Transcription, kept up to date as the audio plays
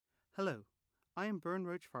Hello, I am Byrne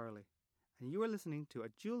Roach Farley, and you are listening to a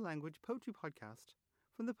dual-language poetry podcast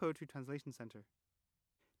from the Poetry Translation Centre.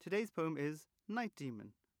 Today's poem is Night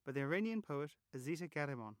Demon by the Iranian poet Azita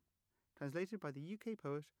Ghahreman, translated by the UK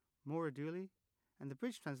poet Maura Dooley and the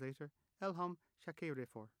British translator Elhum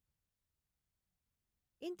ShakerifarThis.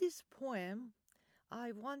 In this poem,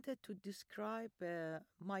 I wanted to describe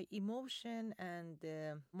my emotion and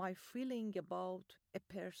my feeling about a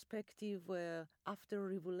perspective after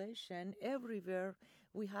revelation. Everywhere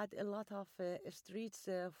we had a lot of streets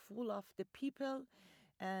full of the people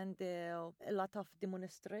and a lot of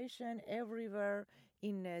demonstration everywhere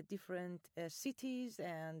in different cities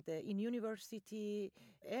and in university.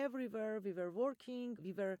 Everywhere we were working,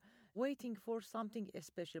 we were waiting for something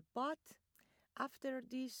special. But after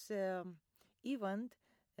this event,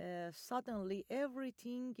 suddenly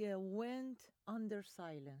everything went under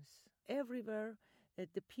silence. Everywhere,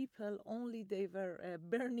 the people only they were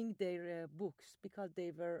burning their books because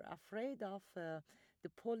they were afraid of the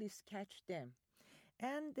police catch them.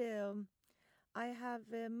 And I have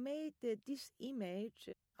made this image.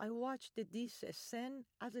 I watched this scene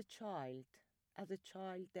as a child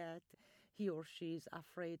that he or she is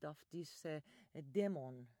afraid of this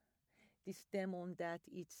demon. This demon that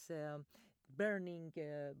it's burning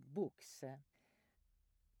books.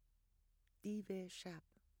 دیو شب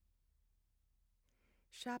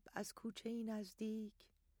شب از کوچه‌ای نزدیک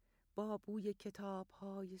با بوی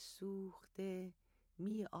کتاب‌های سوخته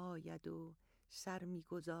می آید و سر می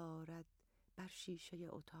گذارد بر شیشه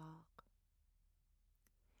اتاق.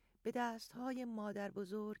 به دست‌های مادر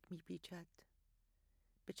بزرگ می پیچد،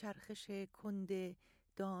 به چرخش کند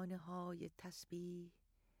دانه‌های تسبیح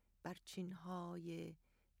بر چینهای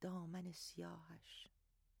دامن سیاهش.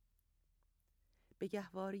 به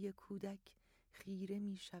گهواره کودک خیره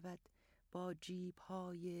می شود با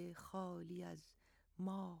جیب‌های خالی از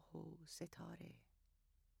ماه و ستاره.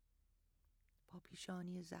 با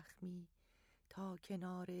پیشانی زخمی تا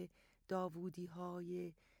کنار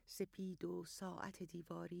داوودی‌های سپید و ساعت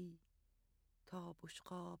دیواری، تا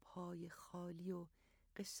بشقاب‌های خالی و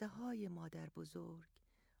قصه‌های مادر بزرگ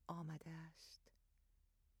آمده است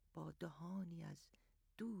با دهانی از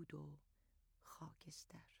دود و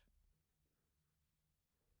خاکستر.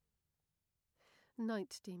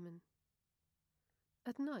 Night Demon.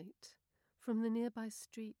 At night, from the nearby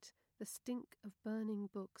street, the stink of burning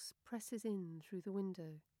books presses in through the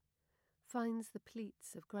window, finds the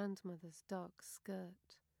pleats of grandmother's dark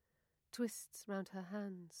skirt, twists round her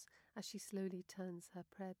hands as she slowly turns her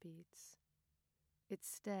prayer beads. It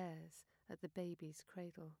stares at the baby's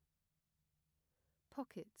cradle.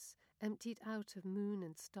 Pockets emptied out of moon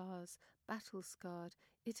and stars, battle-scarred,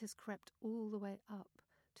 it has crept all the way up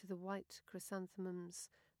to the white chrysanthemums,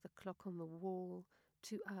 the clock on the wall,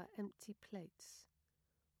 to our empty plates,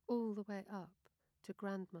 all the way up to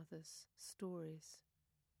grandmother's stories,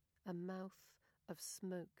 a mouth of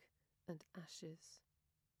smoke and ashes.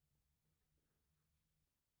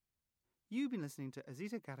 You've been listening to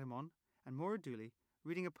Azita Ghahreman and Maura Dooley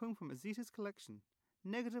reading a poem from Azita's collection,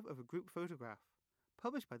 Negative of a Group Photograph,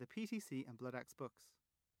 published by the PTC and Bloodaxe Books.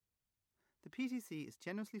 The PTC is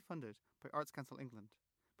generously funded by Arts Council England,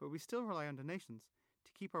 but we still rely on donations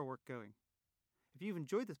to keep our work going. If you've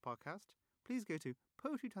enjoyed this podcast, please go to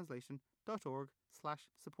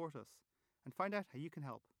poetrytranslation.org/support us and find out how you can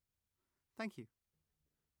help. Thank you.